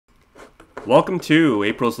Welcome to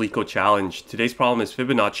April's Leetcode Challenge. Today's problem is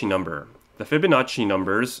Fibonacci number. The Fibonacci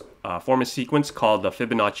numbers form a sequence called the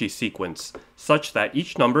Fibonacci sequence, such that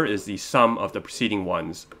each number is the sum of the preceding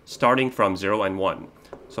ones, starting from 0 and 1.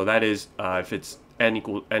 So that is, if it's n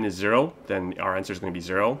is 0, then our answer is going to be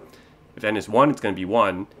 0. If n is 1, it's going to be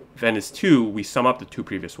 1. If n is 2, we sum up the two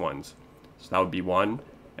previous ones. So that would be 1.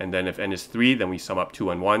 And then if n is 3, then we sum up 2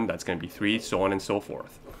 and 1. That's going to be 3, so on and so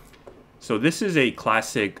forth. So this is a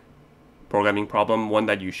classic programming problem, one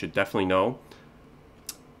that you should definitely know.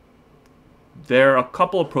 There are a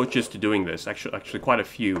couple approaches to doing this, actually quite a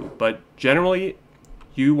few, but generally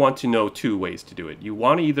you want to know two ways to do it. You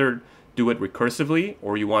want to either do it recursively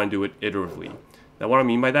or you want to do it iteratively. Now what I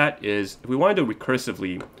mean by that is, if we want to do it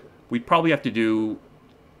recursively, we'd probably have to do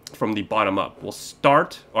from the bottom up. We'll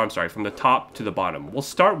start, from the top to the bottom. We'll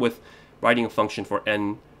start with writing a function for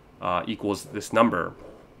n equals this number,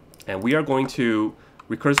 and we are going to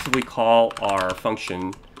recursively call our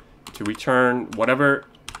function to return whatever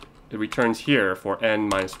it returns here for n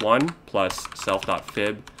minus 1 plus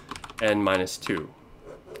self.fib n minus 2.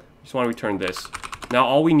 Just want to return this. Now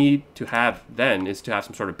all we need to have then is to have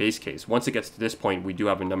some sort of base case. Once it gets to this point, we do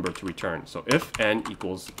have a number to return. So if n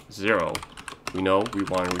equals 0, we know we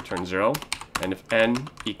want to return 0. And if n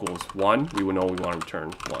equals 1, we will know we want to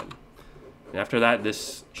return 1. And after that,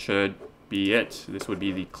 this should be it. This would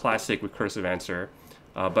be the classic recursive answer.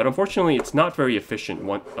 But unfortunately, it's not very efficient.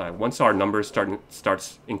 Once our numbers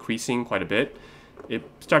starts increasing quite a bit, it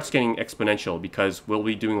starts getting exponential because we'll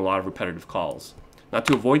be doing a lot of repetitive calls. Now,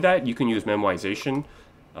 to avoid that, you can use memoization.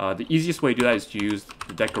 The easiest way to do that is to use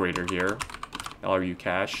the decorator here, LRU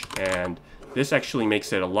cache, and this actually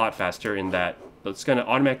makes it a lot faster in that it's going to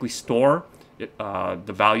automatically store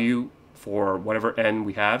the value for whatever n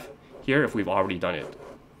we have here if we've already done it.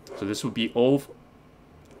 So this would be O of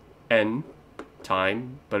n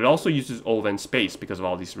time, but it also uses O of n space because of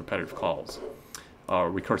all these repetitive calls,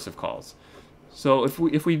 recursive calls. So if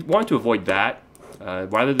we want to avoid that,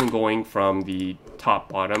 rather than going from the top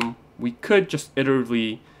bottom, we could just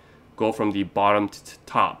iteratively go from the bottom to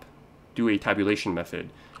top, do a tabulation method.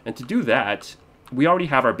 And to do that, we already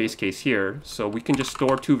have our base case here, so we can just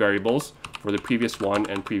store two variables for the previous one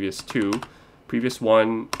and previous two. Previous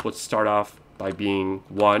one would start off by being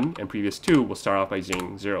 1, and previous 2 will start off by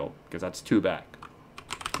being 0, because that's 2 back.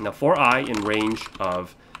 Now for I in range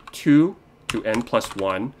of 2 to n plus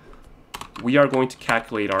 1, we are going to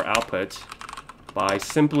calculate our output by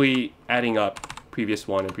simply adding up previous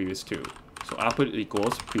 1 and previous 2. So output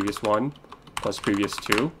equals previous 1 plus previous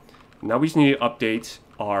 2. Now we just need to update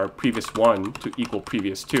our previous 1 to equal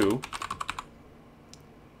previous 2.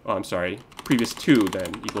 Previous 2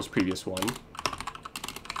 then equals previous 1.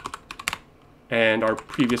 And our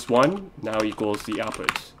previous 1 now equals the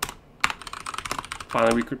output.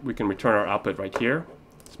 Finally, we can return our output right here.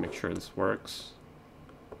 Let's make sure this works.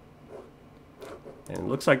 And it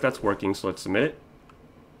looks like that's working, so let's submit it.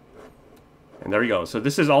 And there we go. So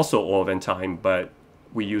this is also O of n time, but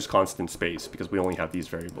we use constant space because we only have these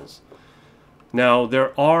variables. Now,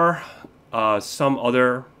 there are some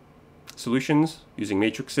other solutions using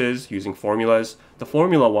matrices, using formulas. The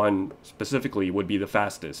formula one specifically would be the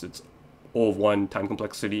fastest. It's O of 1 time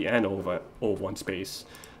complexity and O of 1 space.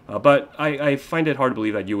 But I find it hard to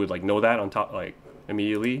believe that you would know that on top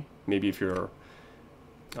immediately. Maybe if you're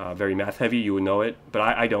very math heavy, you would know it, but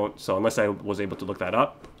I don't. So unless I was able to look that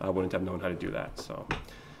up, I wouldn't have known how to do that. So,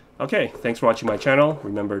 okay, thanks for watching my channel.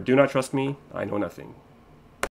 Remember, do not trust me. I know nothing.